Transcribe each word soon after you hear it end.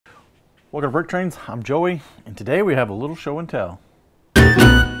Welcome to Brick Trains. I'm Joey, and today we have a little show and tell.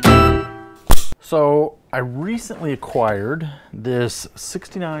 So I recently acquired this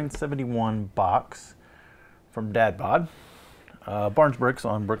 6971 box from DadBod, Barnes Bricks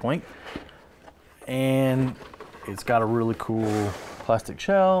on Bricklink, and it's got a really cool plastic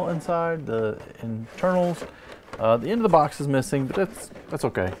shell inside. The internals, the end of the box is missing, but that's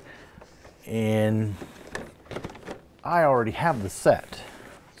okay. And I already have the set,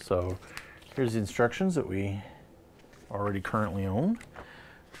 so here's the instructions that we already currently own.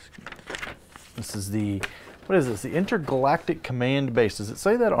 This is the, what is this? The Inter-Galactic command base. Does it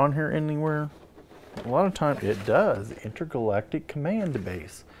say that on here anywhere? A lot of times it does. The Inter-Galactic command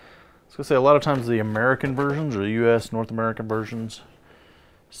base. I was gonna say a lot of times the American versions or the US North American versions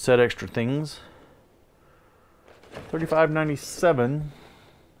set extra things. $35.97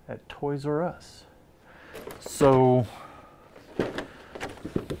 at Toys R Us. So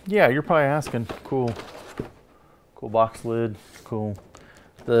yeah, you're probably asking, cool box lid, cool.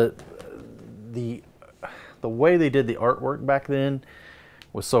 The way they did the artwork back then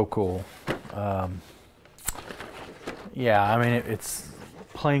was so cool. Yeah, I mean, it's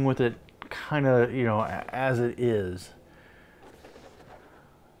playing with it kind of, you know, as it is.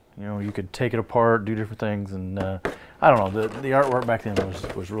 You know, you could take it apart, do different things, and I don't know, the artwork back then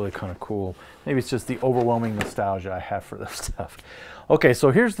was really kind of cool. Maybe it's just the overwhelming nostalgia I have for this stuff. Okay,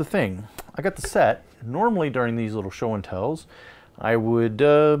 so here's the thing. I got the set. Normally during these little show and tells, I would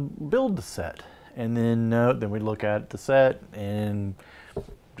build the set, and then we'd look at the set and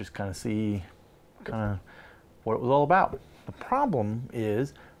just kind of see what it was all about. The problem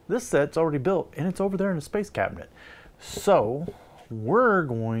is this set's already built and it's over there in the space cabinet. So we're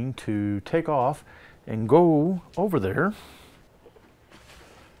going to take off and go over there,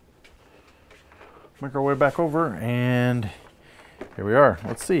 make our way back over, and here we are.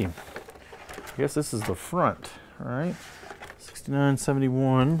 Let's see. I guess this is the front, all right?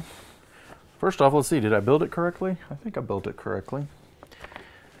 6971. First off, let's see, did I build it correctly? I think I built it correctly.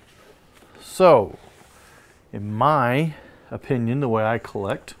 So, in my opinion, the way I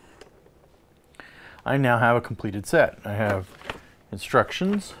collect, I now have a completed set. I have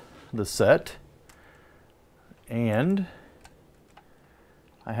instructions, the set, and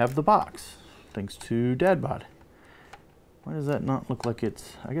I have the box, thanks to DadBod. Why does that not look like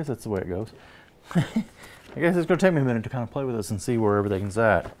it's, I guess that's the way it goes. I guess it's going to take me a minute to kind of play with this and see where everything's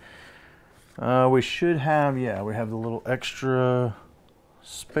at. We should have, yeah, we have the little extra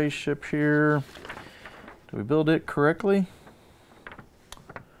spaceship here. Did we build it correctly?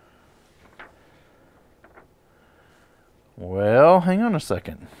 Well, hang on a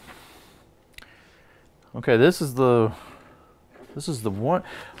second. Okay, this is the one.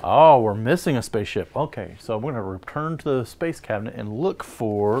 Oh, we're missing a spaceship. Okay, so I'm going to return to the space cabinet and look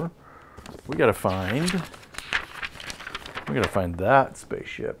for, we got to find that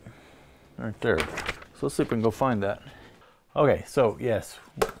spaceship right there. So let's see if we can go find that. Okay, so yes,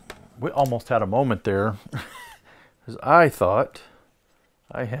 we almost had a moment there because I thought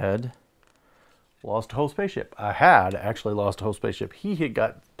I had lost a whole spaceship. I had actually lost a whole spaceship. He had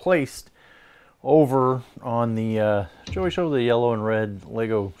got placed over on the, Joey showed the yellow and red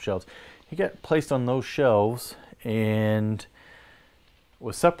Lego shelves. He got placed on those shelves and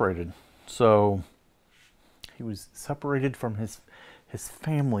was separated. So he was separated from his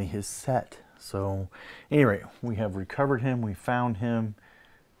family, his set. So anyway, we have recovered him. We found him.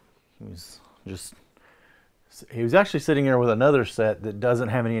 He was actually sitting there with another set that doesn't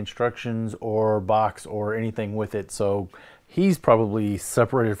have any instructions or box or anything with it. So he's probably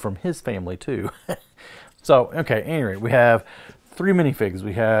separated from his family too. So, okay, anyway, we have 3 minifigs.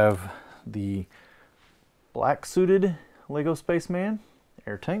 We have the black suited Lego Spaceman,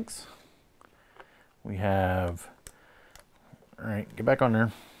 air tanks. We have, all right, get back on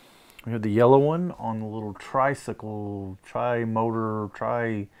there. We have the yellow one on the little tricycle, tri-motor,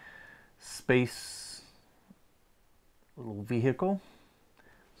 tri-space little vehicle.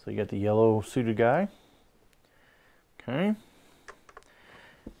 So you got the yellow suited guy. Okay.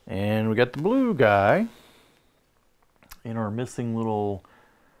 And we got the blue guy in our missing little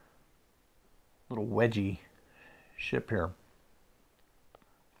wedgie ship here.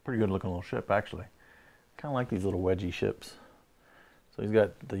 Pretty good looking little ship, actually. Kind of like these little wedgie ships. So he's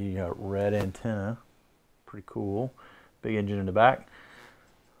got the red antenna. Pretty cool. Big engine in the back.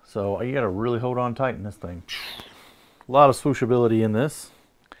 So you got to really hold on tight in this thing. A lot of swooshability in this.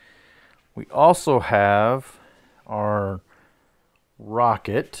 We also have our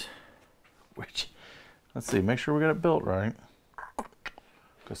rocket, which, let's see, make sure we got it built right,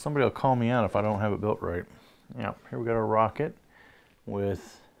 because somebody will call me out if I don't have it built right. Yeah, here we got our rocket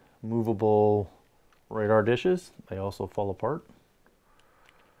with movable radar dishes. They also fall apart.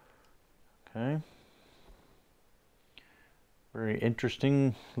 Okay. Very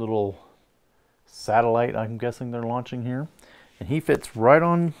interesting little satellite, I'm guessing they're launching here. And he fits right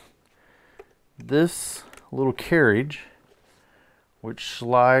on this little carriage, which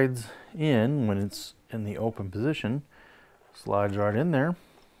slides in when it's in the open position. Slides right in there.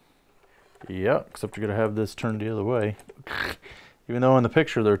 Yeah, except you're going to have this turned the other way. Even though in the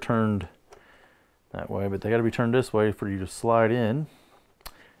picture they're turned that way, but they got to be turned this way for you to slide in.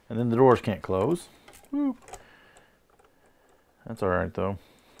 And then the doors can't close. Woo. That's all right though.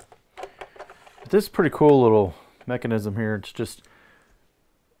 But this is a pretty cool little mechanism here. It's just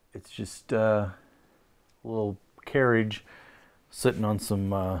a little carriage sitting on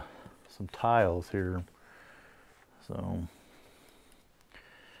some tiles here. So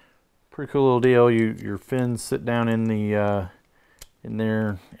pretty cool little deal. Your fins sit down in the in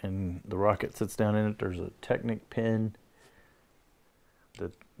there, and the rocket sits down in it. There's a Technic pin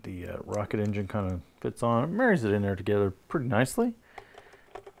that the rocket engine kind of fits on. It marries it in there together pretty nicely.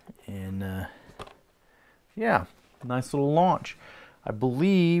 And yeah, nice little launch. I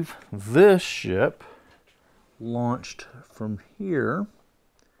believe this ship launched from here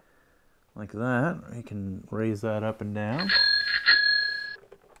like that. You can raise that up and down,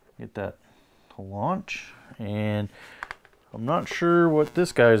 get that to launch. And I'm not sure what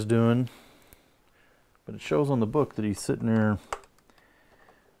this guy's doing, but it shows on the book that he's sitting there.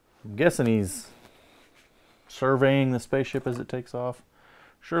 I'm guessing he's surveying the spaceship as it takes off.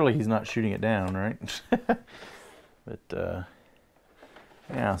 Surely he's not shooting it down, right? But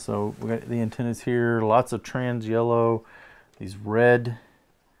yeah, so we got the antennas here, lots of trans yellow, these red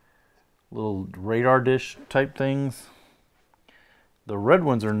little radar dish type things. The red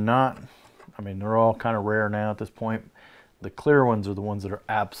ones are not, I mean, they're all kind of rare now at this point. The clear ones are the ones that are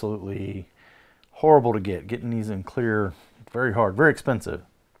absolutely horrible to get. Getting these in clear, very hard, very expensive.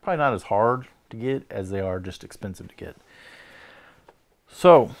 Probably not as hard to get as they are just expensive to get.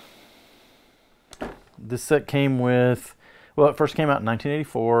 So this set came with, well, it first came out in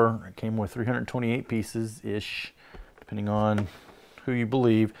 1984. It came with 328 pieces-ish, depending on who you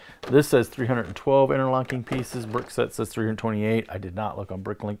believe. This says 312 interlocking pieces. Brickset says 328. I did not look on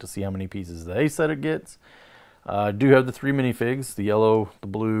Bricklink to see how many pieces they said it gets. I do have the 3 minifigs, the yellow, the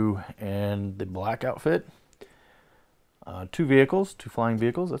blue, and the black outfit. 2 vehicles, 2 flying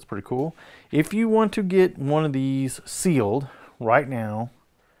vehicles. That's pretty cool. If you want to get one of these sealed right now,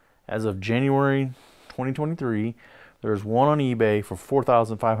 as of January 2023, there's one on eBay for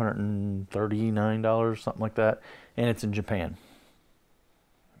 $4,539, something like that, and it's in Japan.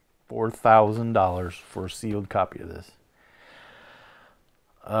 $4,000 for a sealed copy of this.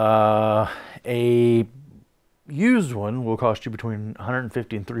 A used one will cost you between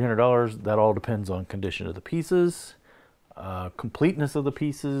 $150 and $300. That all depends on condition of the pieces, completeness of the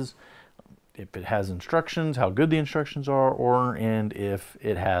pieces, if it has instructions, how good the instructions are, and if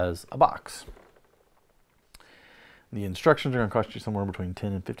it has a box. The instructions are going to cost you somewhere between $10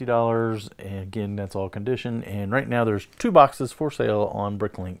 and $50, and again, that's all condition. And right now, there's 2 boxes for sale on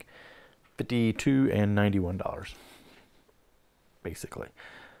Bricklink, $52 and $91, basically.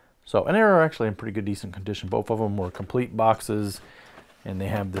 So, and they're actually in pretty good, decent condition. Both of them were complete boxes, and they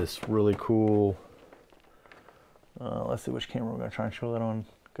have this really cool. Let's see which camera we're going to try and show that on.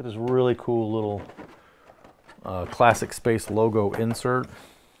 Got this really cool little classic space logo insert,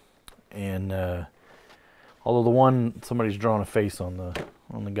 and although the one, somebody's drawn a face on the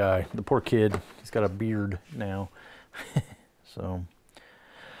guy, the poor kid, he's got a beard now. So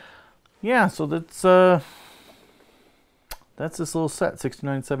yeah, so that's this little set,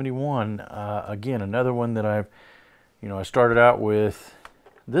 $69.71. Again, another one that I started out with.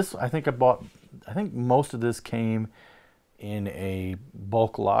 This, I think most of this came in a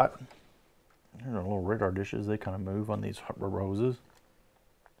bulk lot. Here are little radar dishes. They kind of move on these roses.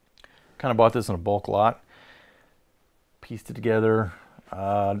 Kind of bought this in a bulk lot. Pieced it together.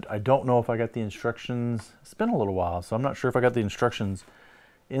 I don't know if I got the instructions. It's been a little while, so I'm not sure if I got the instructions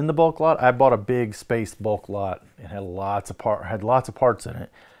in the bulk lot. I bought a big space bulk lot. It had lots of parts in it,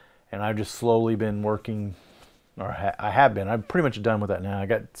 and I've just slowly been working, or I have been. I'm pretty much done with that now. I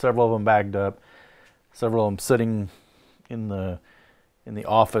got several of them bagged up, several of them sitting in the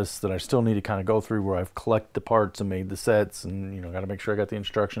office that I still need to kind of go through, where I've collected the parts and made the sets, and got to make sure I got the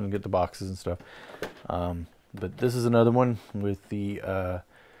instructions and get the boxes and stuff. But this is another one with the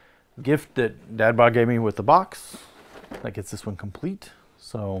gift that DadBod gave me with the box. That gets this one complete.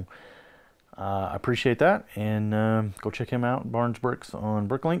 So I appreciate that, and go check him out, Barnes Bricks on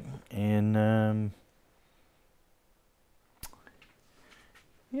Bricklink, and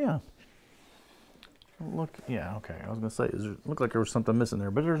Yeah. Look, yeah, okay. I was gonna say, it looked like there was something missing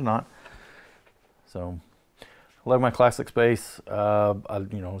there, but there's not. So, I love my classic space. You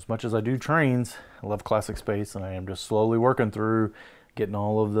know, as much as I do trains, I love classic space, and I am just slowly working through getting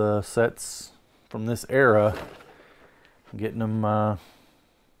all of the sets from this era, getting them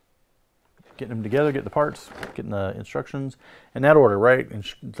together, getting the parts, getting the instructions in that order, right?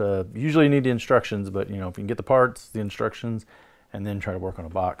 Usually you need the instructions, but you know, if you can get the parts, the instructions, and then try to work on a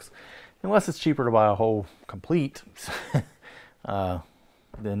box. Unless it's cheaper to buy a whole complete,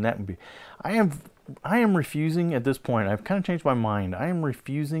 then that would be. I am refusing at this point. I've kind of changed my mind. I am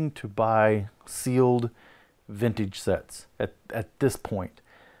refusing to buy sealed vintage sets at this point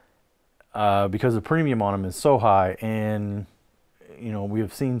because the premium on them is so high, and you know, we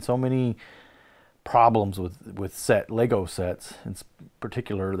have seen so many problems with Lego sets in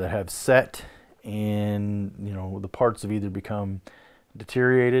particular that have set, and you know, the parts have either become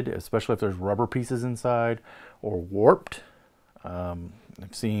deteriorated, especially if there's rubber pieces inside, or warped. I've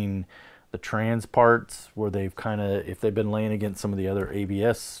seen the trans parts where they've kind of, if they've been laying against some of the other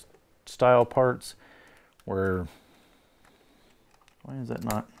ABS style parts, where, why is that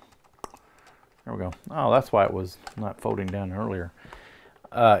not, there we go. Oh, that's why it was not folding down earlier.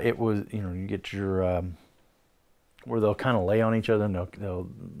 It was, you know, you get your, where they'll kind of lay on each other, and it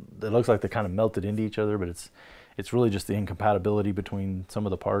looks like they kind of melted into each other, but it's really just the incompatibility between some of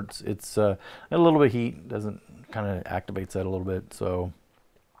the parts. It's a little bit of heat, kind of activates that a little bit. So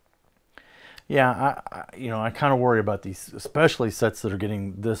yeah, I kind of worry about these, especially sets that are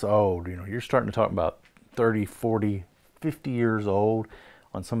getting this old. You know, you're starting to talk about 30, 40, 50 years old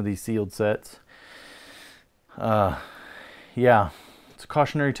on some of these sealed sets. Yeah, it's a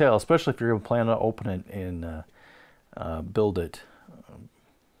cautionary tale, especially if you're going to plan to open it and build it.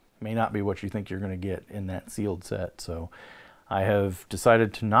 May not be what you think you're going to get in that sealed set. So I have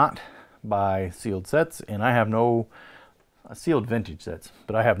decided to not buy sealed sets, and I have no sealed vintage sets,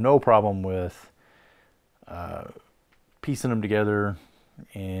 but I have no problem with piecing them together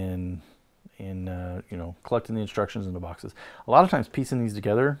and you know, collecting the instructions in the boxes. A lot of times piecing these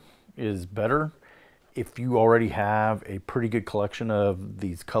together is better if you already have a pretty good collection of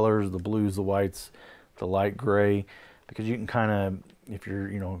these colors, the blues, the whites, the light gray, because you can kind of, if you're,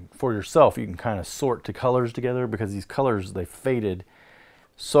 you know, for yourself, you can kind of sort the colors together, because these colors, they faded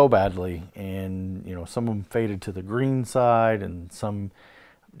so badly, and you know, some of them faded to the green side and some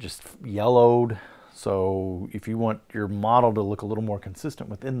just yellowed. So if you want your model to look a little more consistent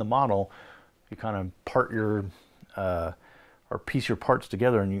within the model, you kind of part your or piece your parts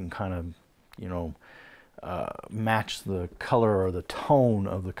together, and you can kind of, you know, match the color or the tone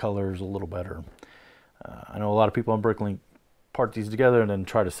of the colors a little better. I know a lot of people on Bricklink part these together and then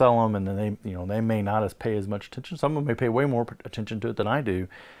try to sell them, and then they, you know, they may not pay as much attention. Some of them may pay way more attention to it than I do,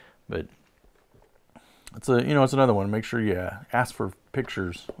 but it's a, you know, it's another one. Make sure you ask for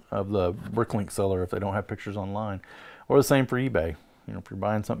pictures of the Bricklink seller if they don't have pictures online, or the same for eBay. You know, if you're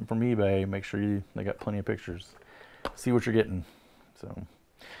buying something from eBay, make sure they got plenty of pictures. See what you're getting. So,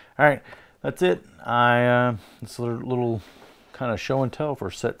 all right, that's it. It's a little kind of show and tell for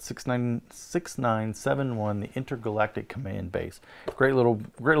set 6971, the Inter-Galactic command base. Great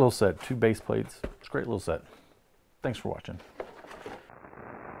little set. 2 base plates. It's a great little set. Thanks for watching.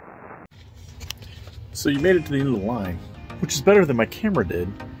 So you made it to the end of the line, which is better than my camera did.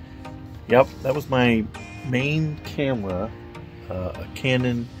 Yep, that was my main camera, a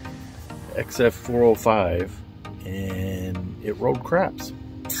Canon XF405, and it rolled craps.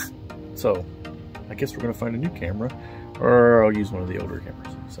 So I guess we're gonna find a new camera, or I'll use one of the older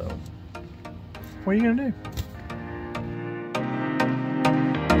cameras. So what are you gonna do?